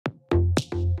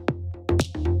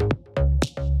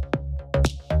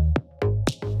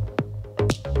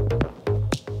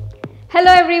Hello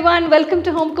everyone, welcome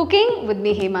to Home Cooking with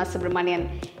me Hema Subramanian.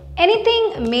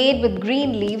 Anything made with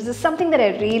green leaves is something that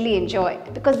I really enjoy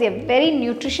because they are very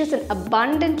nutritious and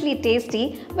abundantly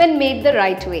tasty when made the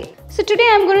right way. So today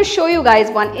I'm going to show you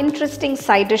guys one interesting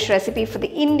side dish recipe for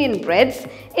the Indian breads.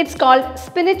 It's called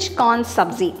Spinach Corn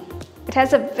Sabji. It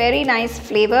has a very nice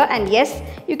flavor and yes,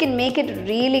 you can make it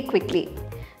really quickly.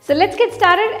 So let's get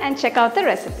started and check out the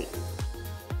recipe.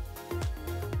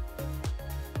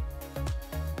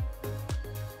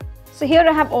 So here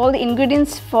I have all the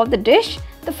ingredients for the dish.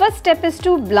 The first step is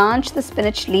to blanch the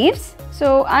spinach leaves.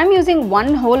 So I'm using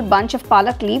one whole bunch of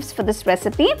palak leaves for this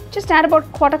recipe. Just add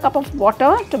about quarter cup of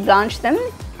water to blanch them.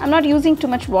 I'm not using too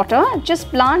much water, just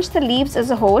blanch the leaves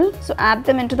as a whole. So add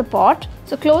them into the pot.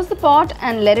 So close the pot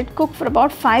and let it cook for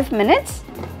about 5 minutes.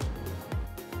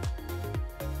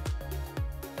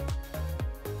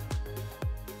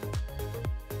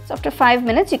 So after 5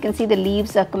 minutes, you can see the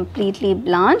leaves are completely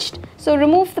blanched. So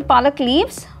remove the palak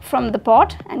leaves from the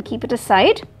pot and keep it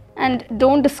aside. And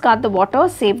don't discard the water,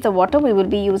 save the water, we will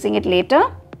be using it later.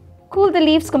 Cool the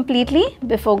leaves completely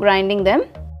before grinding them.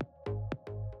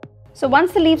 So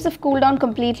once the leaves have cooled down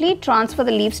completely, transfer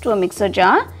the leaves to a mixer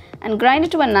jar and grind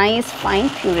it to a nice fine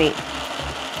puree.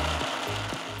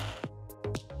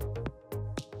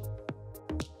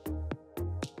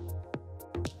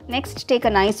 Next, take a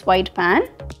nice wide pan.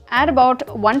 Add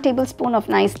about 1 tablespoon of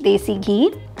nice desi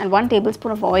ghee and 1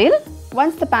 tablespoon of oil.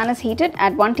 Once the pan is heated,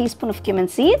 add 1 teaspoon of cumin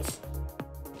seeds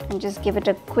and just give it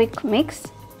a quick mix.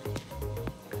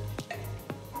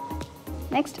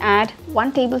 Next, add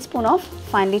 1 tablespoon of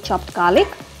finely chopped garlic.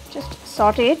 Just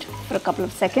saute it for a couple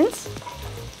of seconds.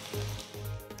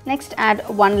 Next, add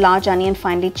 1 large onion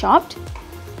finely chopped.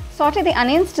 Saute the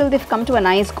onions till they've come to a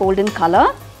nice golden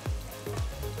color.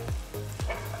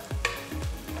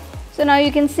 So now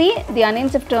you can see the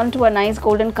onions have turned to a nice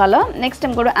golden color. Next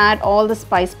I'm going to add all the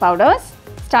spice powders,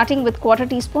 starting with quarter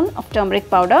teaspoon of turmeric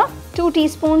powder, 2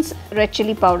 teaspoons red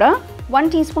chilli powder,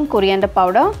 1 teaspoon coriander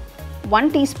powder,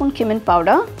 1 teaspoon cumin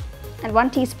powder and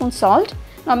 1 teaspoon salt.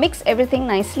 Now mix everything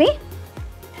nicely.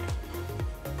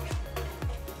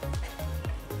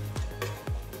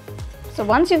 So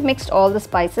once you've mixed all the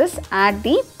spices, add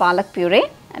the palak puree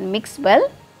and mix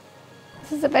well.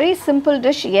 This is a very simple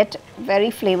dish yet very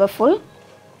flavorful.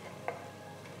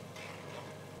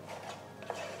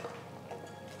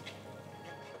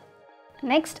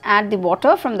 Next, add the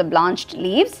water from the blanched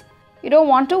leaves. You don't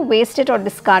want to waste it or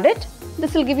discard it.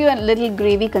 This will give you a little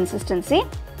gravy consistency.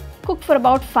 Cook for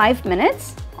about 5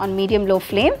 minutes on medium-low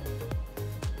flame.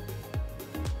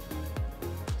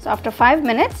 So after 5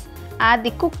 minutes, add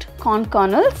the cooked corn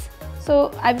kernels.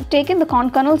 So I've taken the corn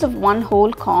kernels of 1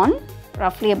 whole corn,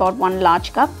 roughly about 1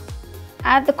 large cup.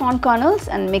 Add the corn kernels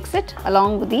and mix it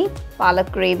along with the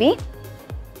palak gravy.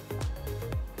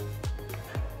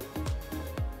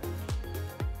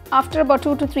 After about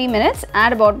 2 to 3 minutes,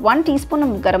 add about 1 teaspoon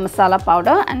of Garam Masala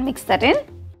powder and mix that in.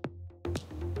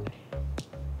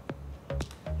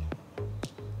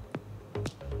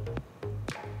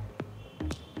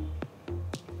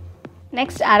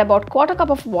 Next, add about quarter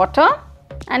cup of water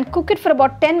and cook it for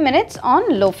about 10 minutes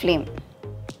on low flame.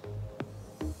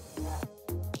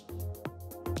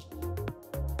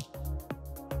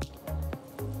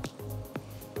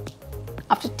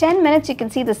 After 10 minutes, you can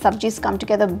see the sabjis come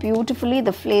together beautifully.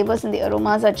 The flavors and the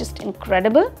aromas are just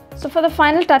incredible. So for the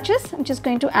final touches, I'm just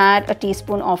going to add a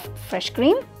teaspoon of fresh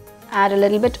cream. Add a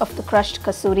little bit of the crushed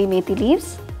Kasuri Methi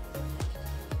leaves.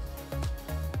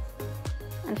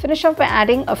 And finish off by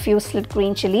adding a few slit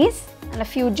green chilies and a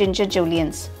few ginger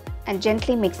Juliennes. And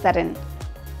gently mix that in.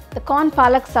 The corn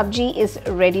palak sabji is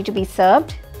ready to be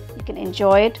served. You can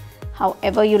enjoy it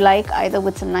however you like, either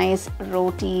with some nice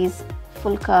rotis,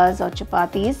 fulkas or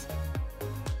chapathis.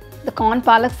 The corn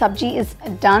palak sabji is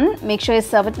done. Make sure you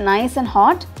serve it nice and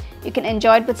hot. You can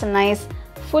enjoy it with some nice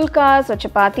fulkas or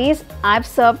chapathis. I've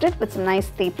served it with some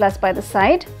nice teplas by the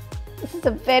side. This is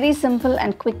a very simple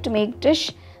and quick to make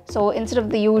dish. So instead of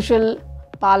the usual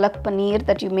palak paneer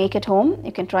that you make at home,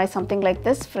 you can try something like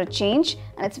this for a change,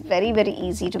 and it's very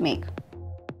easy to make.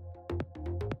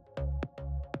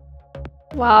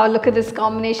 Wow, look at this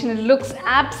combination. It looks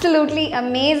absolutely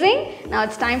amazing. Now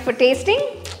it's time for tasting.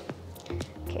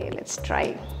 Okay, let's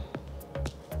try.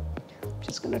 I'm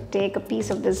just going to take a piece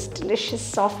of this delicious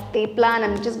soft tepla and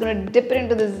I'm just going to dip it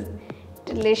into this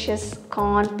delicious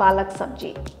corn palak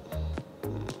sabji.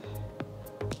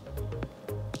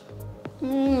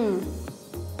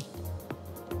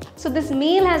 So this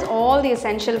meal has all the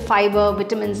essential fiber,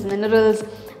 vitamins, minerals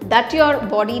that your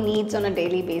body needs on a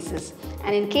daily basis.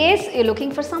 And in case you're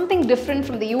looking for something different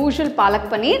from the usual palak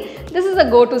paneer, this is a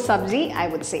go-to sabji, I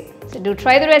would say. So do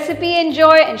try the recipe,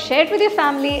 enjoy and share it with your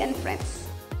family and friends.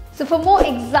 So for more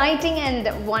exciting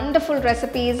and wonderful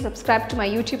recipes, subscribe to my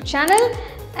YouTube channel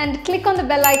and click on the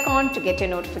bell icon to get your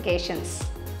notifications.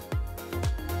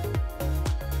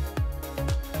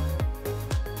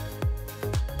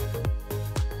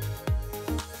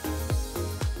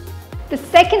 The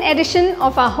second edition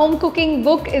of our home cooking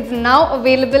book is now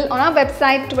available on our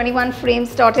website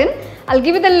 21frames.in. I'll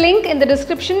give you the link in the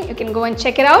description. You can go and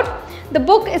check it out. The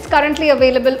book is currently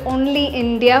available only in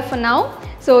India for now,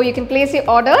 so you can place your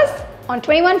orders on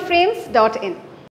 21frames.in.